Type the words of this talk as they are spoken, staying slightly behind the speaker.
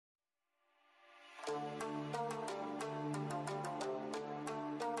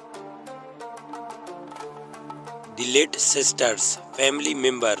The late sisters, family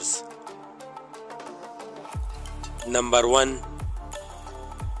members. Number 1.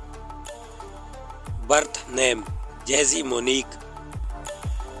 Birth name Jazzy Monique.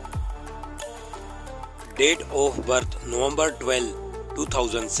 Date of birth November 12,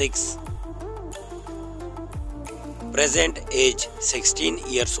 2006. Present age 16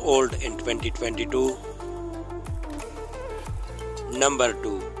 years old in 2022. Number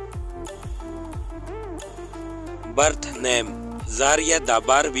 2. Birth name Zaria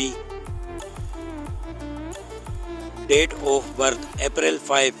Dabarbi. Date of birth April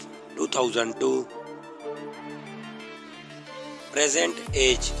 5, 2002. Present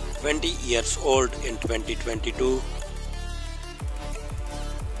age 20 years old in 2022.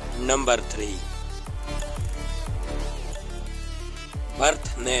 Number 3.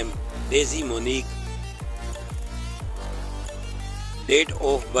 Birth name Daisy Monique. Date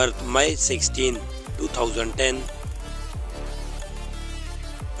of birth May 16, 2010.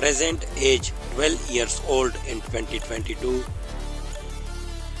 Present age 12 years old in 2022.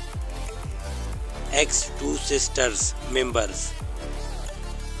 Ex-2 sisters members.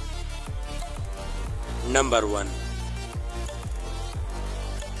 Number 1.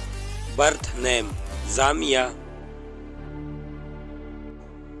 Birth name Zamia.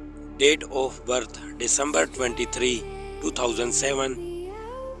 Date of birth December 23, 2007.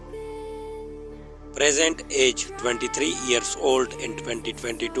 Present age 23 years old in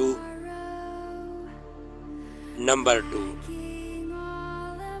 2022. Number 2.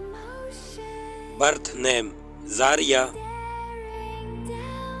 Birth name Zaria.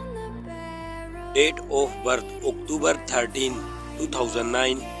 Date of birth October 13,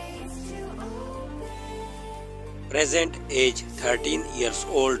 2009. Present age 13 years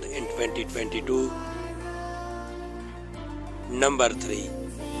old in 2022. Number 3.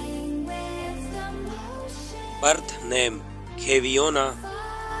 Birth name Keviona.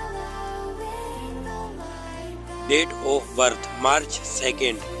 Date of birth March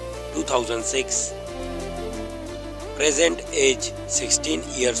 2nd, 2006. Present age 16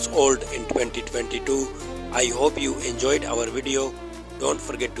 years old in 2022. I hope you enjoyed our video. Don't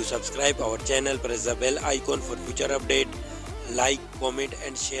forget to subscribe our channel, press the bell icon for future update, like, comment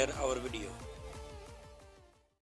and share our video.